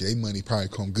cool. Like they money probably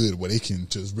come good, where they can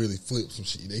just really flip some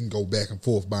shit. They can go back and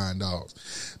forth buying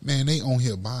dogs. Man, they on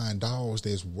here buying dogs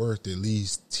that's worth at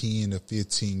least 10 to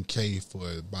 15K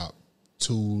for about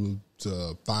 2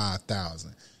 to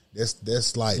 5,000.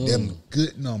 That's like them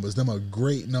good numbers. Them are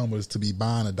great numbers to be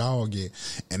buying a dog at,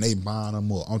 and they buying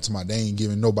them up. I'm talking about they ain't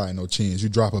giving nobody no chance. You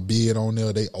drop a bid on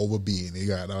there, they overbid. They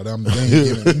got all them. They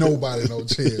ain't giving nobody no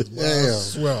chance. Bro. I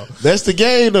swear. That's the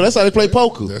game, though. That's how they play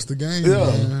poker. That's the game,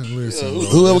 man. Listen, bro,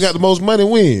 whoever got the most money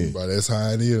win. But that's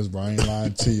how it is, bro. I ain't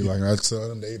lying to you. Like I tell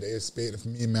them, they expect it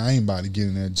from me, man. I ain't about to get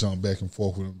in there and jump back and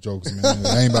forth with them jokes, man.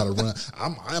 I ain't about to run. I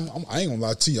ain't gonna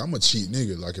lie to you. I'm a cheap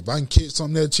nigga. Like if I can catch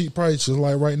something at a cheap price, just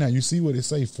like right now, you see what it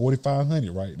say,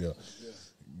 4,500 right there.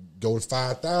 Go to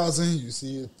 5,000, you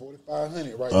see it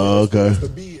 4,500 right there. Okay. That's the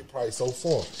bid price so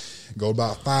far. Go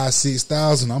about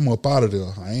 5,000-6,000, I'm up out of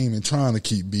there. I ain't even trying to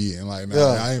keep bidding like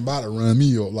that. I ain't about to run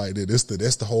me up like that.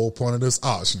 That's the whole point of this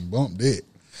auction. Bump that.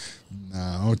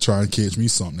 Nah, I'm trying to catch me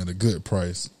something at a good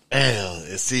price. Damn,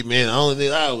 and see, man, the only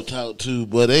thing I would talk to,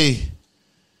 but the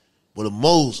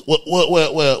most, well,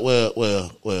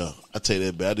 I tell you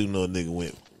that, but I do know a nigga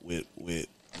went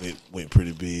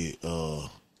pretty big.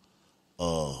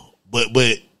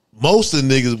 But most of the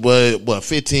niggas, but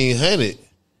 1,500.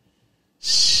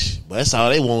 But that's all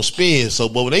they won't spend. So,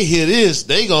 but when they hear this,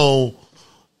 they gon',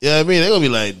 you know what I mean? They gonna be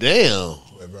like, damn.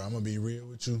 But bro, I'm gonna be real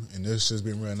with you, and this just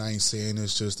been real. And I ain't saying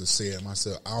this just to say it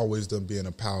myself. I always done being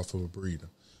a powerful breeder.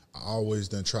 I always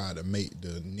done try to make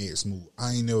the next move.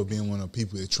 I ain't never been one of the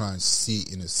people that try and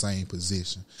sit in the same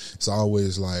position. It's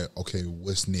always like, okay,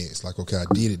 what's next? Like, okay, I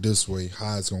did it this way.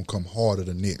 How it's gonna come harder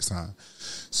the next time?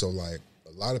 So, like,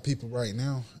 a lot of people right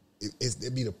now,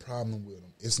 it be the problem with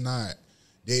them. It's not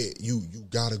that you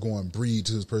gotta go and breed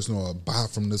to this person or buy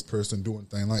from this person doing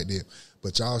things like that.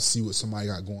 But y'all see what somebody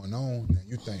got going on, and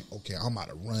you think, okay, I'm about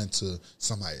to run to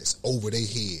somebody that's over their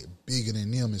head, bigger than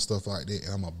them and stuff like that,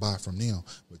 and I'm going to buy from them.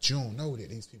 But you don't know that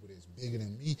these people that's bigger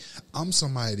than me, I'm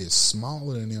somebody that's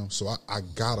smaller than them, so I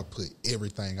got to put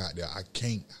everything out there. I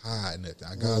can't hide nothing.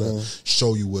 I got to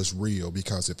show you what's real,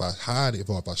 because if I hide it,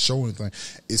 or if I show anything,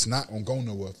 it's not going to go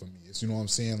nowhere for me. It's, you know what I'm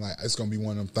saying? Like, it's going to be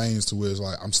one of them things to where it's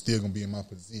like, I'm still going to be in my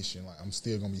position. Like, I'm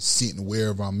still going to be sitting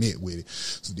wherever I'm at with it.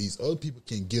 So these other people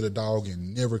can get a dog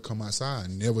and never come outside,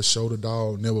 never show the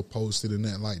dog, never post it or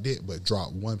nothing like that, but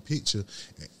drop one picture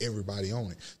and everybody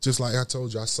on it. Just like I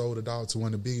told you, I sold a dog to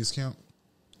one of the biggest camp.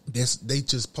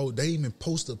 They even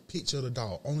post a picture of the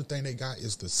dog. Only thing they got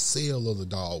is the sale of the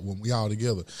dog when we all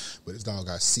together. But this dog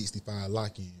got 65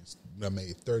 lock-ins. I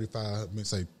made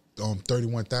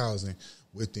 31,000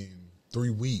 within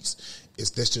 3 weeks.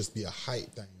 That's just be a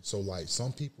hype thing. So like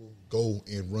some people go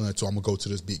and run to, I'm gonna go to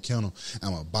this big kennel,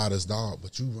 I'm gonna buy this dog,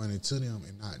 but you run into them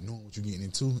and not knowing what you're getting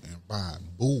into and buying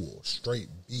bull, straight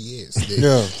BS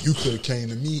that you could have came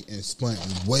to me and spent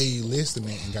way less than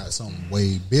that and got something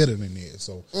way better than that.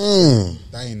 So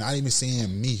they ain't not even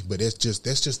saying me, but that's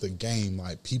just the game.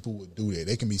 Like people would do that.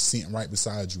 They can be sitting right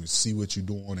beside you and see what you're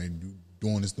doing and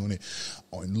doing this, doing it,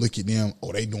 and look at them,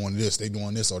 oh, they doing this,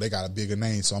 or they got a bigger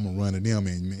name, so I'm gonna run to them,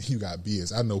 and man, you got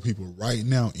biz. I know people right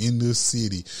now in this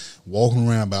city walking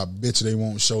around, but I bet you they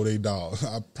won't show their dog.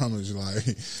 I promise you, like,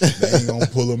 they ain't gonna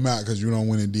pull them out because you don't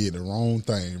went and did the wrong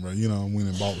thing, bro. You know, went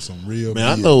and bought some real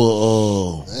man, biz. I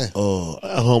know,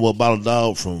 I humble bought a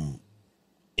dog from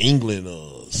England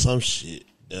or some shit,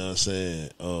 you know what I'm saying,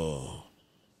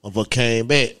 if I came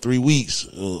back 3 weeks,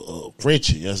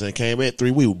 Frenchie, you know what I'm saying? Came back 3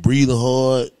 weeks, breathing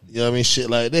hard, you know what I mean? Shit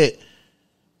like that.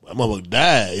 My mother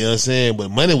died, you know what I'm saying?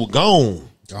 But money was gone.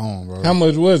 Gone, bro. How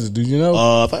much was it? Do you know?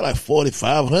 I think like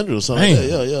 4,500 or something. Like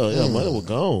that. Yeah. Money was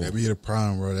gone. That be the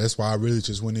problem, bro. That's why I really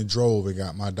just went and drove and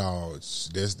got my dogs.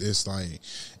 That's like,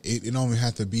 it don't even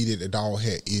have to be that the dog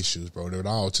had issues, bro. The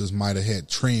dog just might have had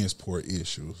transport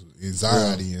issues,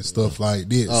 anxiety and stuff like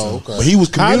that. Oh, so, okay. But he was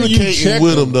communicating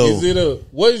with him, though.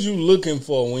 What is you looking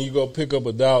for when you go pick up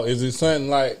a dog? Is it something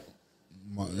like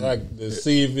to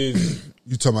see if it's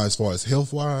you talking about as far as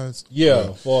health wise?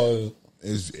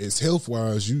 As health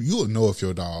wise, you'll know if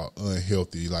your dog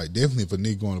unhealthy. Like definitely, if a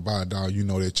nigga going to buy a dog, you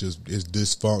know that just it's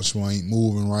dysfunctional, ain't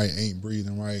moving right, ain't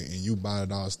breathing right, and you buy a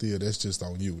dog still. That's just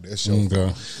on you. That's your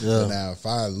fault. Yeah. Now, if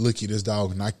I look at this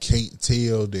dog and I can't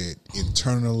tell that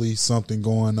internally something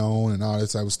going on and all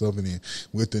that type of stuff, and then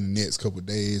within the next couple of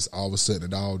days, all of a sudden the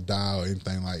dog died or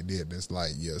anything like that, that's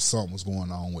like something was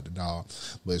going on with the dog.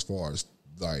 But as far as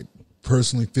like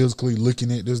personally, physically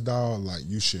looking at this dog, like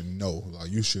you should know.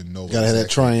 Like you should know. You gotta have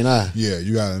that trained eye. Yeah,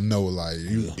 you gotta know. Like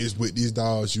it's with these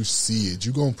dogs, you see it.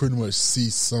 You gonna pretty much see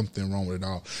something wrong with the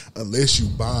dog, unless you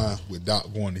buy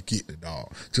without going to get the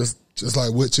dog. Just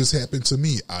like what just happened to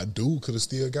me. I could have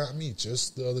still got me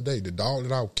just the other day. The dog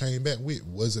that I came back with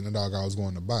wasn't the dog I was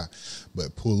going to buy.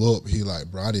 But pull up, he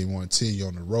like, bro, I didn't want to tell you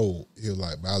on the road. He was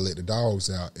like, but I let the dogs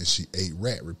out and she ate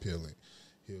rat repellent.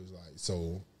 He was like,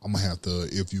 so I'm gonna have to,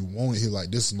 if you want it, he like,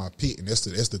 this is my pick, and that's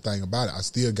the thing about it. I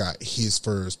still got his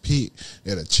first pick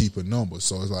at a cheaper number,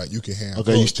 so it's like you can have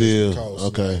you still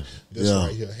this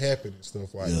right here happen and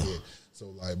stuff like that. So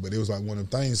like, but it was like one of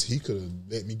the things he could have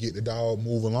let me get the dog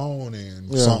move along,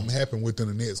 and something happened within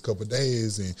the next couple of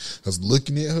days. And I was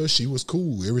looking at her, she was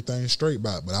cool, everything straight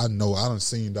by. But I know I done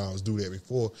seen dogs do that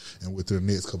before, and within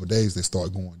the next couple of days they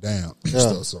start going down and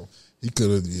stuff. So he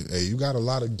could have. Hey, you got a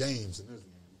lot of games in this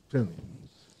game.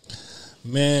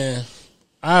 Man,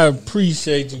 I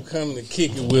appreciate you coming to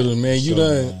kick it with us, man.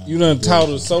 You done taught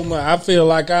us so much. I feel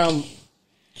like I'm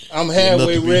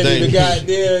halfway ready to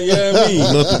goddamn, you know what I mean?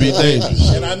 Not to be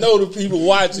dangerous. And I know the people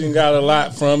watching got a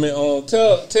lot from it.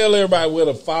 Tell everybody where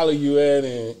to follow you at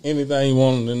and anything you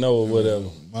want them to know or whatever.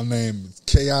 My name is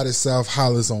Kaotic South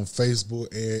Hollis on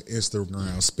Facebook and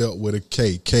Instagram, spelt with a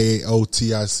K,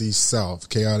 Kaotic South,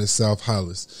 Kaotic South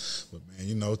Hollis. But man,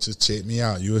 you know, just check me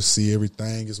out. You'll see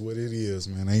everything is what it is,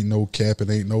 man. Ain't no capping,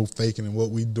 ain't no faking in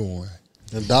what we doing.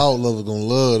 And dog lovers gonna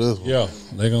love this one. Yeah,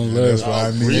 they gonna love it. That's what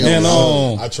I mean. And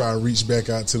I try to reach back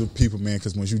out to the people, man,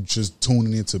 because when you just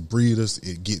tuning into breeders,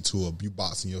 it get to you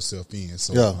boxing yourself in.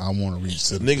 So I want to reach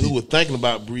to the nigga people. who was thinking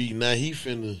about breeding, now he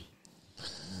finna.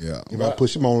 Yeah, you might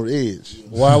push him on the edge.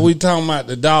 While we talking about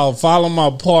the dog, follow my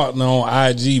partner on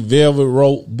IG, Velvet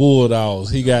Rope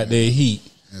Bulldogs. He got that heat.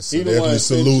 And so definitely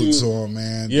salute to him,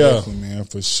 man. Yeah, definitely, man,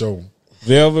 for sure.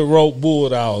 Velvet Rope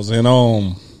Bulldogs, and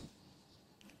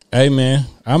hey man,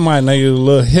 I might need a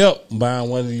little help buying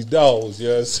one of these dogs. You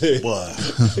know what I'm saying? Boy,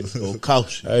 it's gonna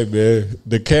cost you. Hey man,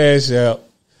 the cash app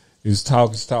is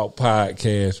Talkers Talk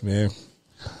Podcast, man.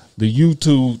 The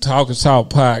YouTube Talkers Talk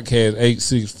Podcast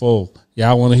 864.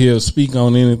 Y'all want to hear us speak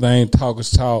on anything?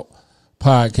 Talkers Talk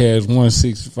Podcast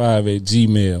 165 at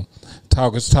Gmail.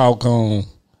 Talkers Talk on.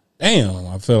 Damn,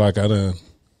 I feel like I done.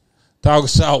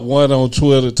 Talkers Talk 1 on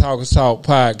Twitter. Talkers Talk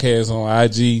Podcast on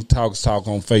IG. Talkers Talk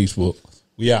on Facebook.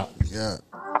 We out. Yeah.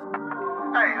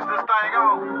 Hey, is this thing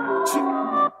on?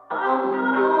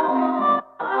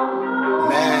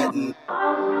 Madden.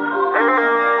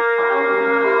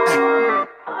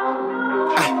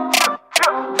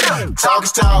 Talk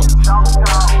is talk.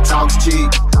 Talk is cheap.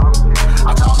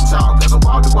 I talk cause I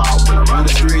walk the walk when I run the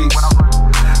streets.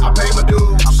 I pay my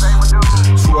dues.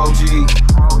 True OG.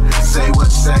 Say what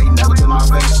you say, never to my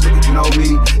face. Nigga, you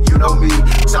know me.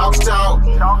 Talk is talk.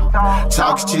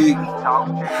 Talk is cheap.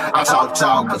 I talk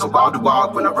cause I walk the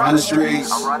walk when I run the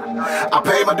streets. I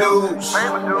pay my dues.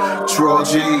 True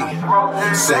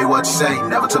OG. Say what you say,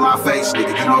 never to my face.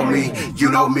 Nigga,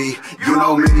 you know me.